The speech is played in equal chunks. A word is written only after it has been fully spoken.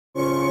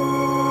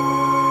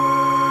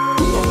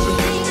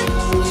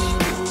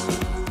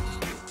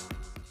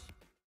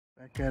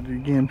Back at it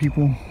again,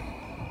 people,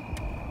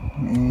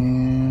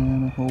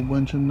 and a whole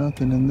bunch of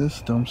nothing in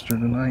this dumpster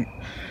tonight.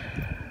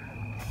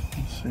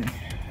 Let's see,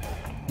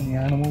 any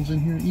animals in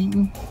here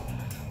eating?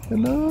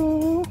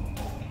 Hello?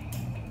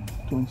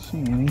 Don't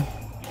see any.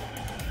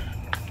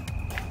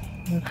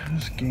 What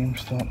has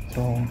GameStop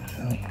thrown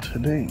out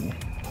today?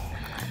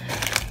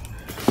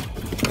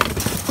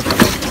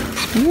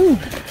 Ooh,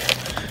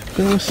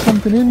 there was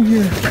something in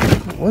here.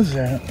 What was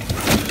that?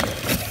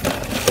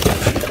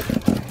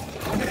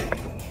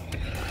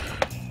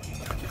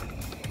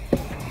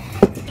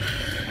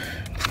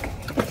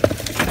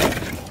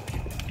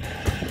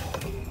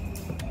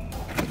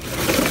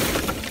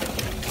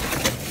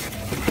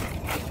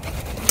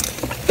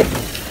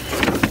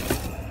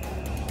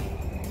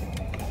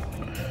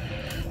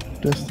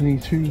 Destiny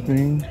 2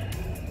 thing,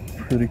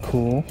 pretty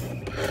cool. I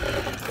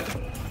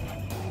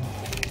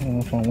don't know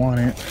if I want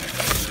it.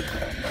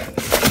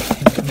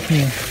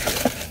 Here.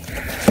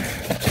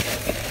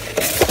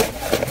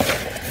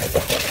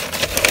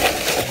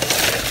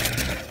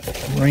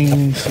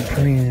 Reign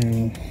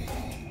Supreme.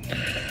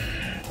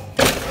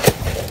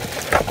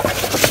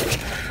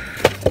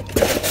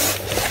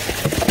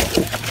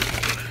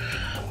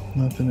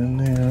 Nothing in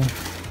there.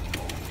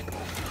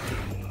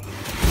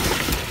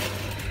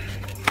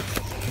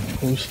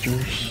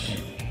 Posters,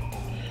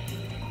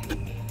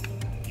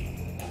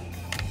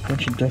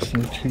 bunch of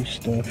Destiny 2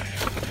 stuff.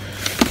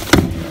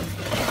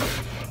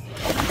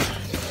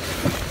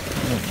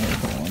 I don't know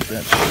if I want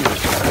that shit.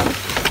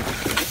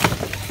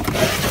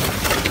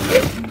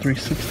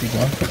 $360.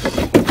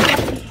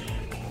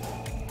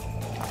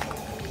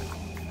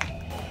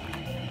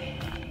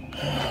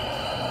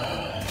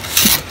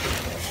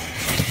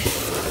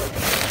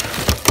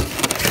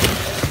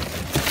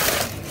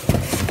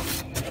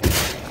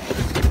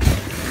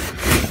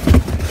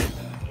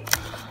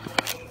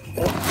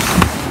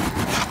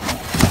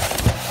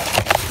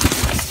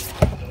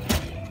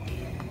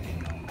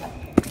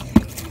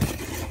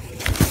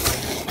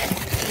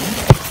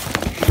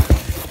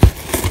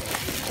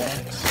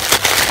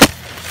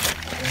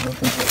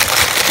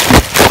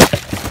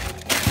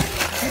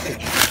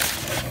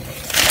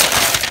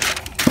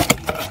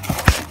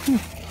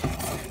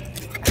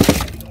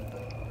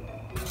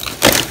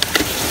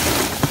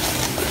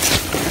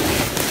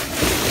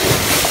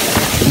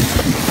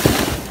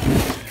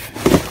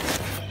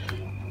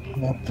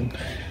 Nothing.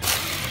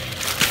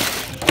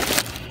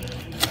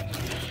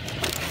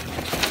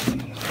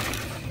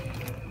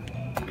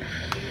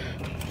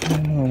 I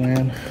don't know,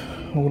 man.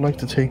 I would like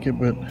to take it,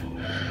 but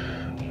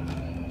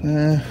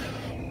I'm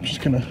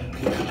just gonna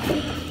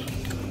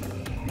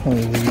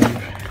probably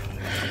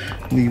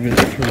leave it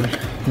for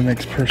the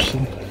next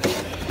person.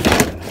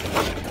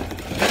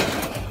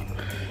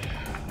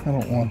 I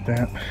don't want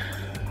that.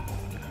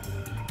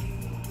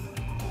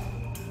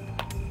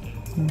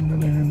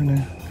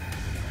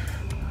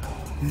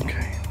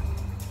 Okay,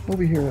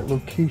 over here at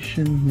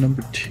location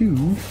number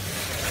 2,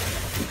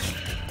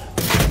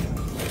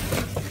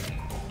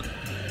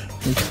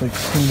 looks like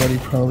somebody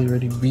probably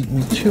already beat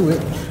me to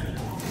it.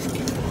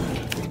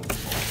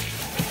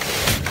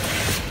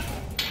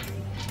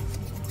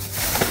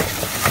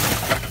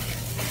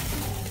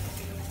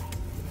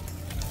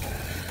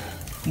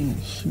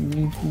 Let's see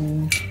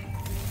anything.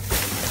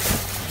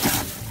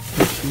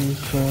 This is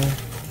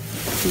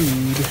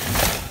food.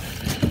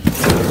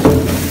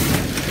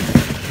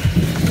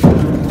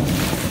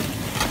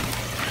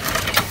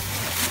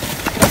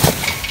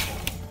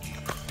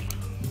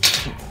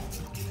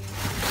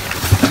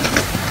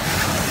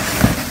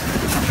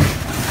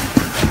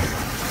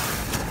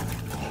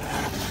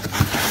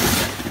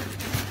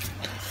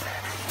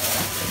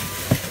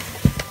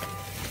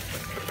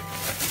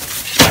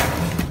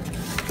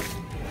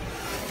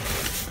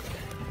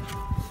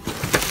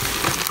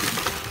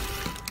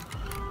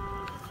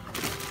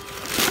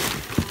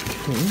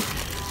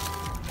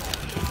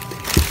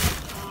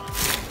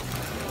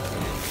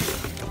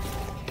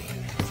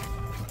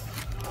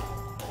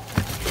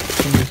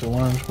 There's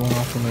alarms going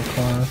off in the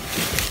car.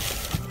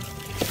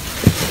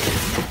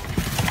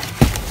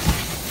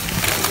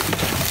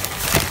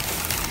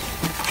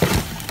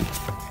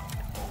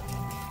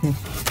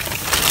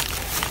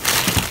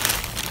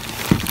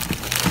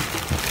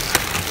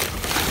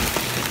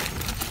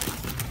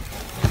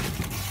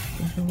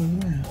 What the hell is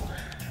that?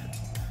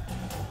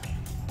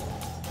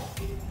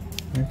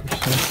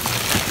 Microsoft.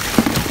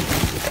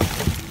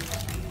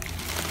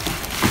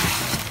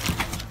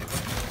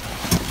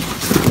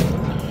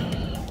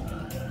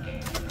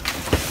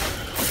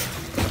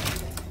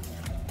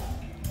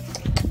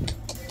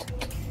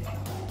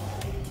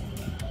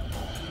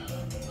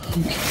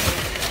 Okay.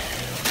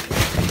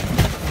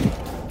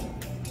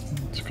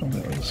 Let's go on the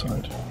other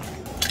side.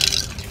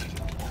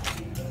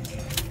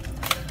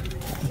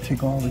 They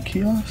take all the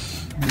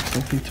kiosks. Looks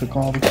like they took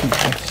all the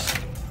kiosks.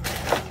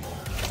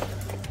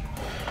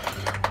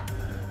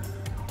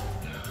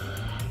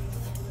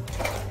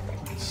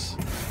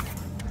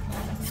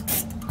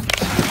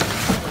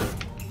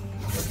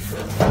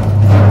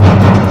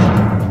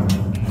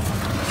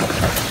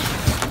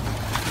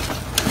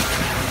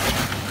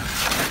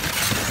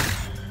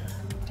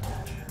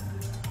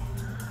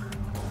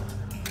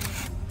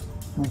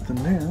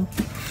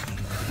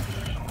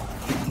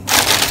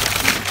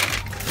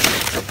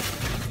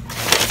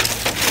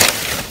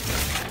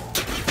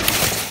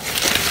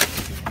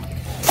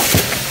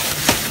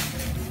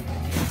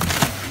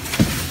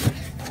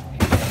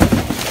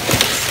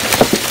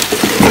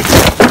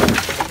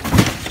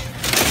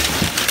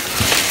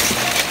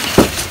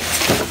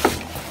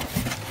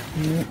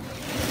 Yep.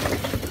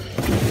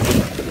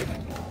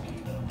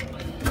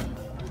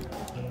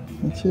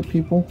 That's it,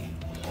 people.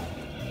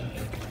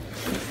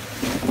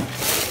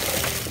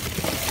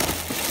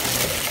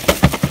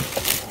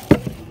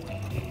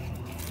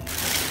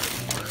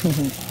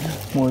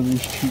 More of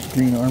these cheap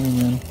green army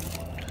men.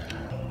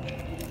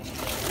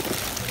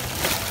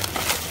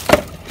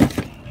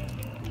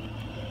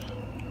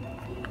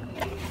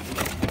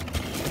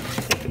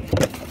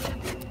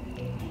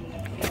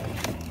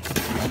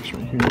 Box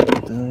right here,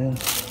 put that in.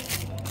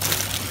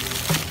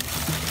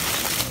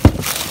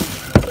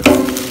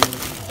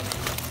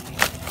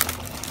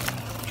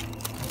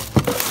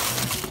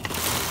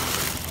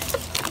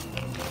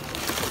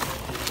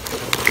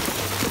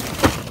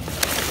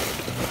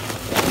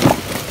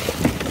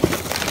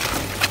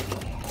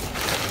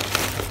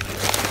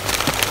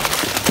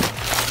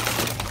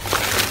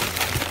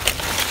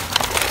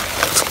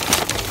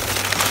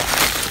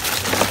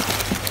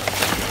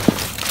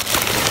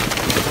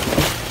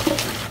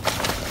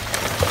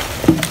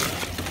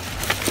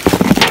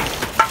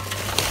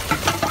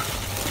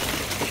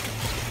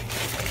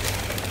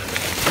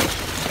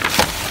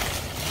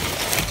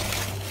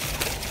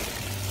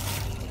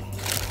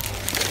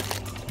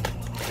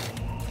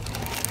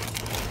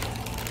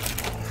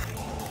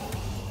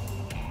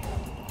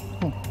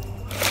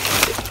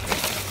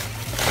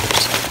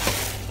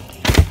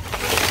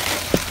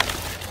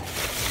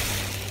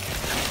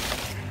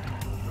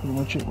 Pretty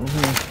much it right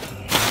here.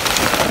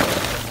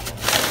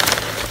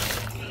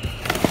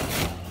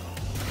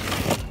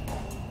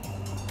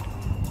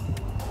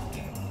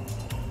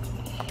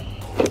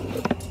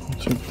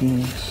 Check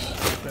these.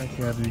 Back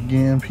at it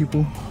again,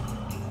 people.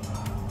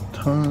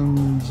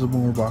 Tons of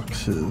more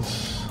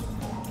boxes.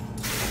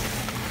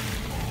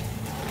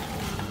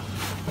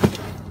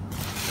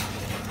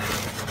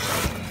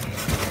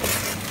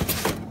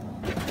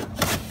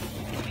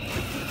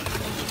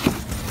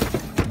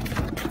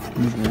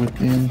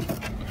 Within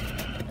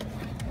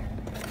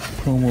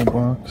promo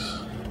box.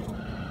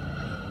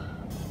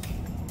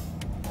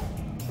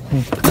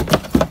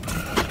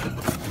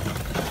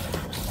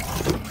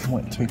 I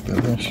might take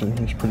that. Actually,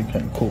 it's pretty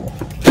kind of cool.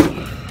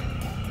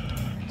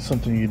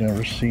 Something you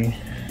never see.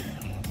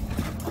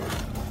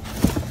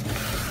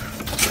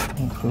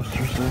 What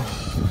poster is this?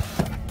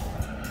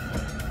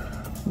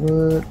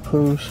 What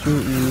poster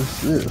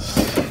is this?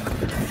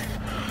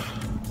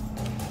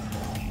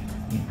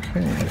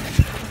 Okay.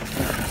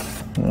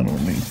 I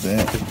don't need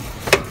that.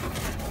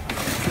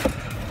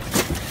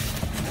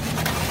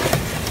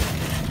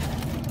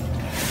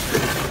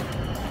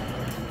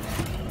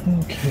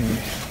 Okay,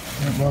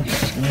 that box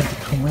is going to have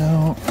to come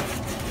out.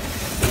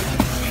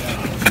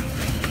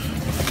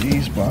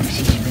 These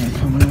boxes are going to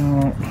come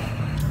out.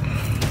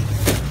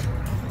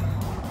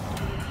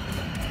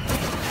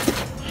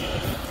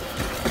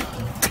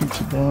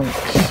 Pizza box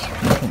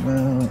can come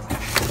out.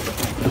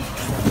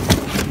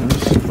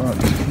 This box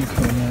can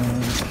come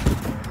out.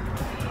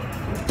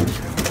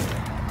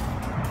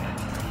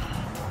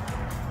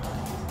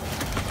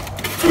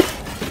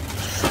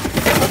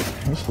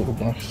 This little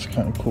box is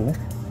kind of cool.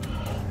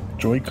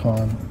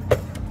 Joy-Con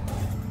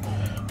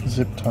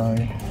zip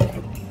tie.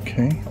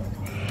 Okay.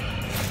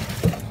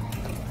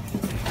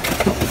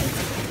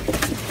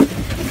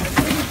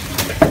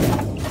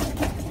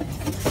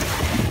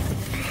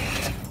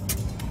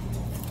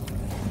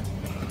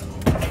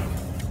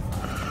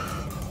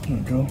 There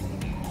we go.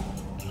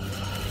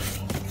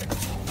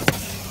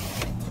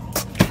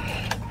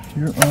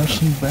 Here are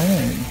some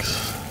bags.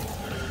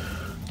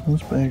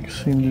 Those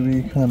bags seem to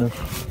be kind of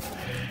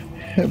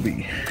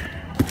heavy.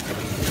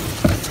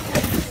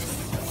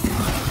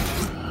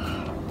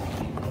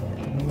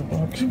 Another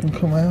box can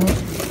come out.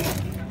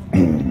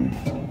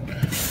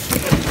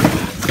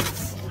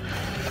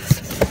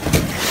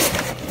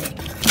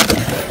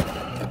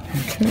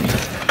 Okay.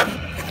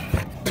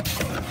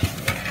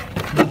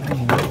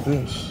 Look at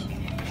this.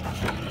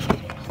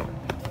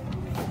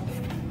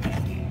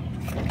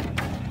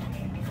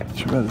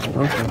 Too bad it's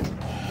broken.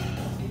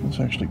 It's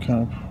actually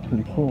kind of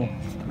pretty cool.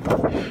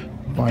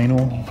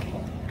 Vinyl.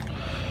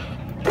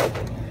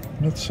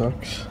 That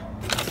sucks.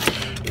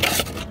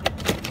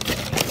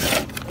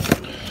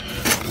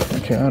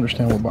 Okay, I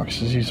understand what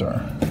boxes these are.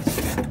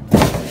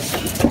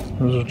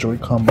 Those are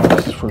Joy-Con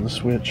boxes for the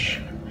Switch.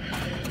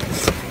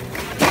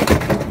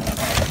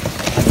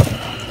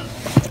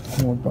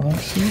 More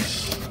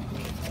boxes.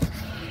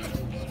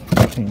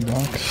 Clean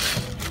box.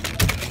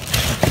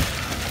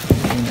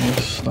 And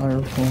this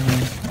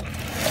styrofoam.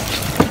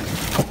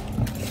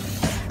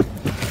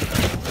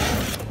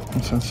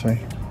 What's that say?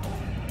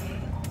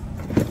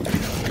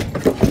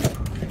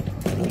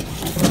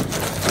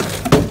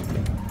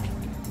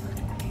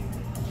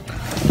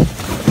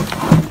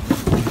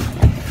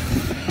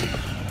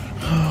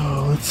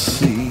 Oh, let's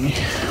see.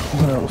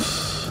 What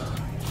else?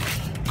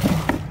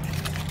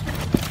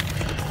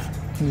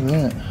 Look at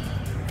that.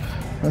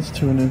 That's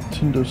to a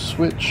Nintendo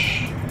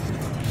Switch.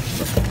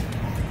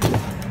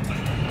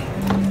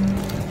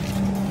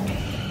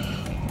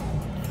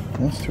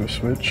 That's to a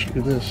Switch. Look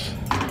at this.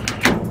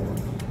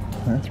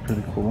 That's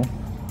pretty cool.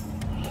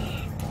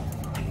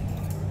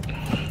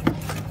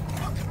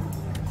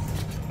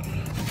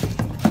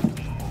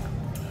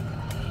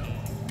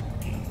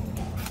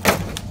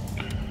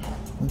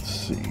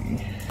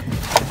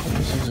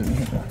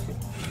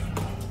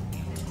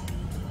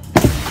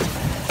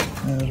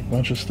 There's a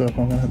bunch of stuff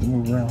I'm gonna have to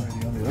move around.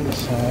 Already on the other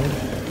side.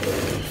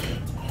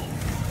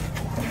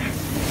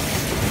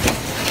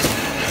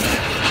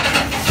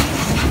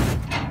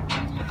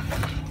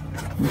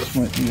 This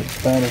might be a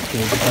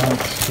Battlefield box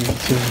because it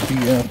says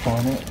BF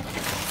on it.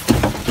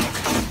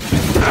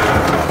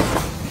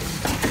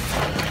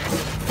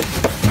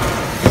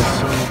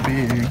 So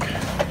big.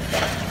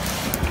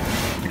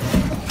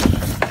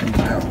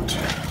 Out.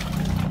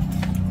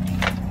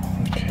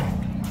 Okay.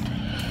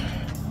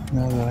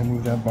 Now that I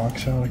move that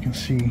box out, I can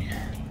see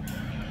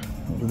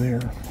over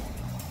there.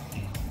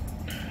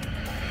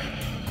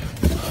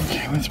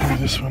 Okay, let's move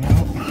this one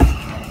out.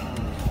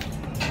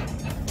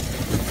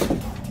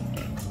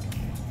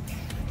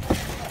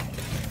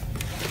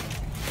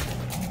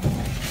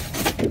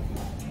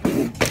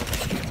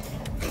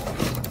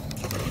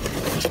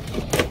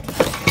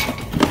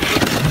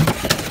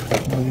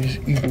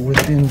 These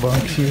Within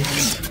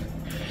boxes.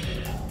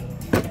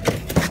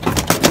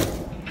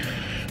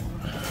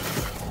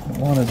 What I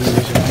want to do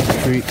is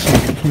create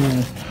something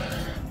here.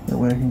 That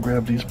way I can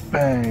grab these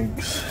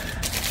bags.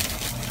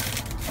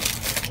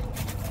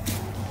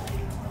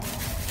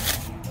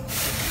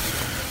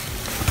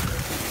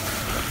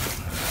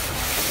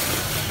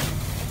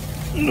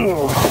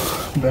 Oh,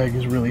 bag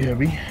is really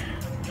heavy.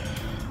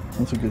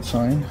 That's a good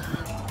sign.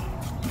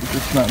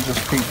 It's not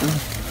just paper.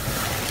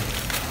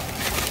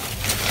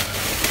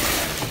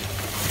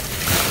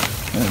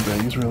 That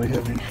bag is really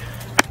heavy.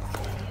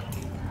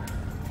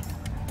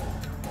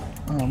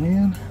 Oh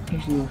man,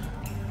 there's a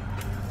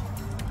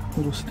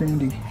little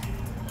standy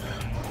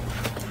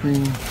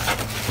thing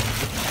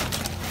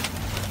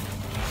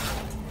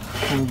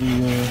for the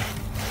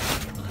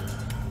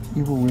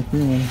Evil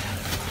Within.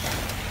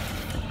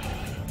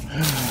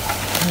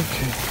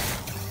 Okay.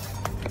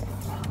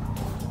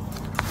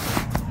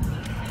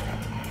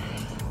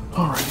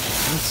 Alright,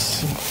 let's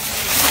see.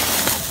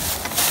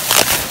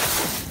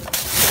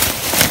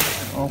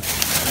 Oh,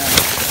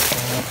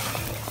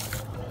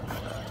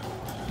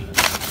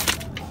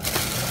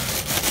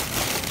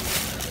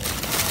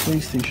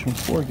 PlayStation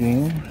 4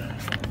 game.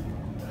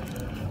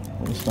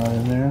 What's not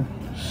in there?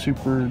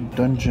 Super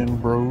Dungeon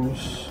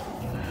Bros.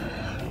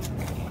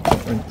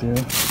 Right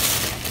there.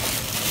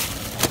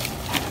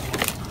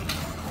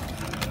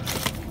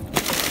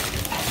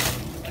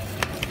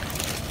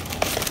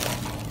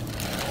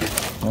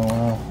 Oh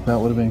wow, that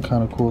would have been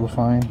kind of cool to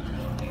find.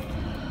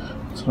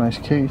 It's a nice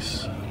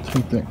case.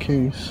 Take that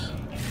case.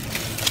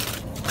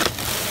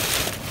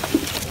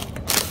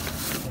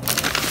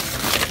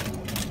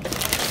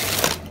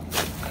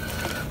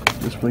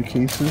 Display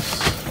cases,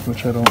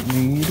 which I don't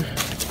need.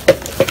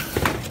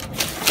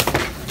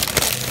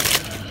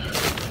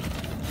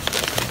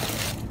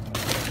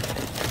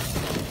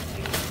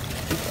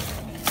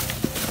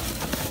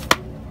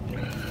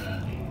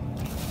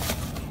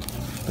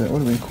 That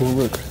would have been cool.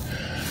 Look,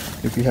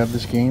 if you have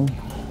this game,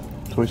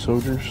 Toy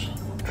Soldiers,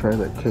 try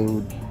that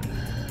code.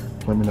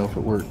 Let me know if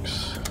it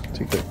works.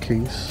 Take that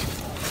case.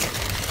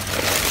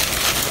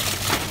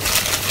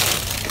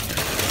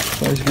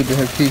 It's always good to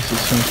have cases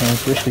sometimes,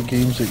 especially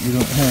games that you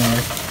don't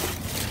have.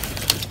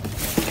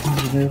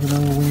 You never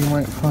know when you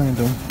might find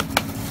them.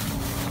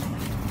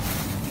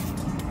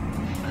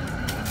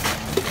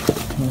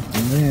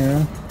 Nothing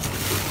there.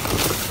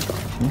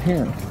 In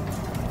here.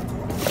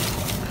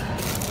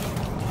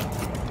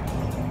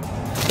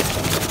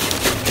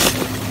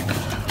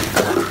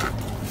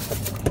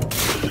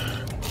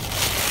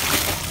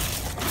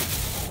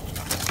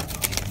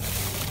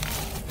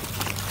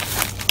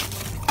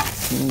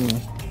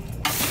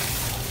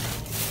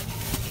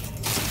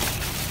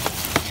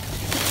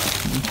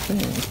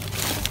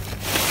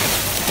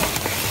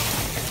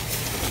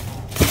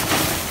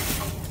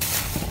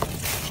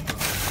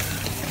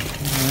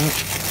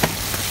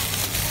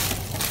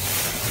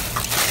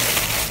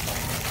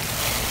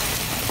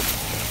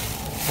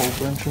 Whole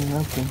bunch of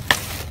nothing.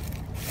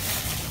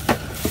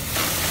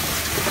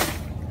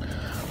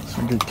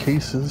 Some good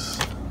cases.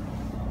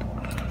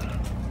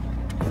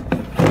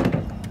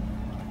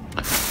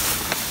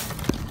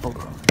 Hold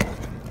on.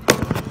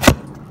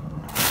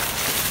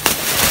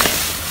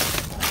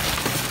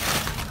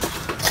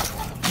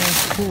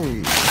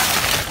 Okay.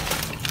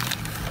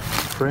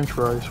 French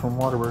fries from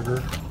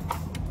Whataburger.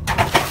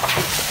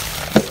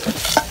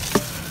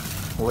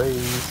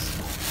 Lay's.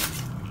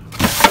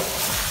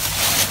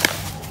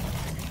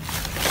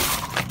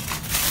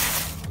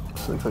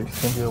 Looks like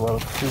it's going to be a lot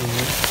of food.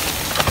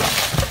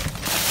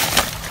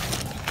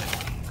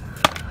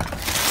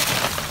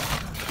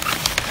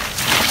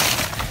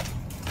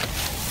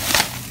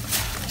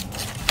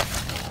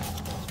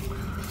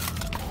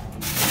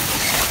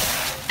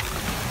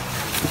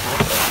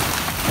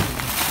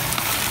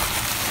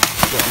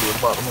 Down to the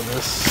bottom of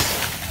this.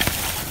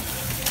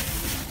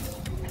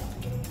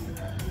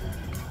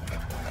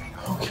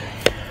 Okay.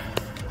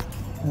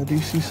 I do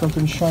see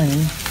something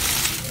shiny.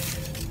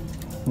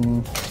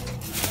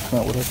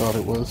 Not what I thought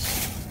it was.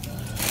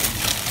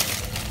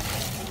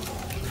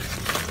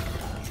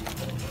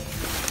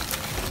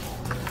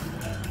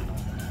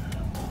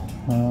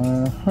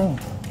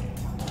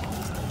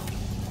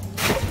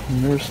 You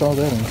never saw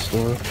that in the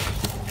store.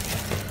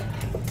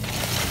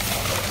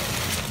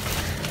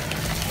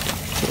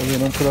 So they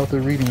don't put out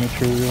their reading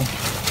material.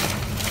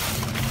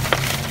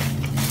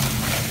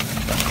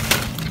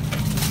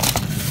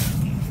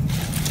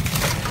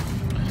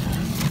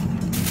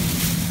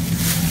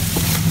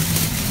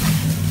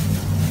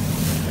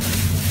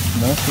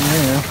 Nothing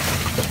there.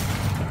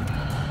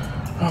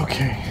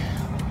 Okay.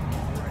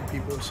 Alright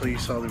people, so you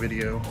saw the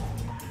video.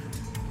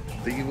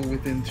 The Evil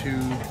Within 2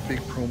 big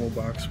promo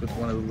box with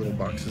one of the little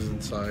boxes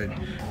inside.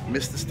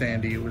 Missed the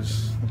standee. It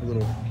was a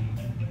little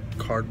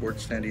cardboard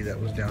standee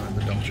that was down in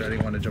the dumpster. I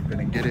didn't want to jump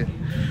in and get it.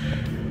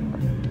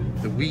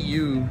 The Wii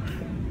U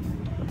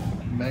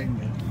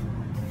magnet.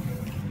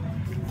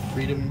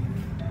 Freedom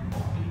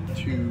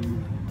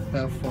to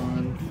have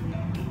fun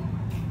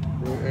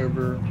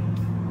wherever,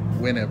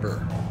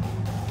 whenever.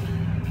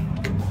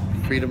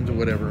 Freedom to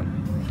whatever.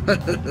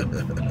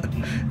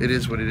 It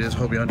is what it is.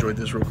 Hope you enjoyed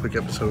this real quick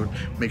episode.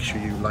 Make sure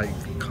you like,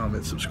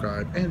 comment,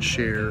 subscribe, and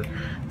share.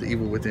 The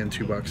Evil Within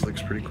 2 box looks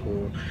pretty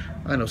cool.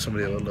 I know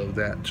somebody will love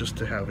that just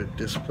to have it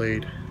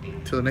displayed.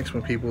 Till the next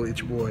one, people, it's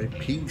your boy.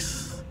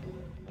 Peace.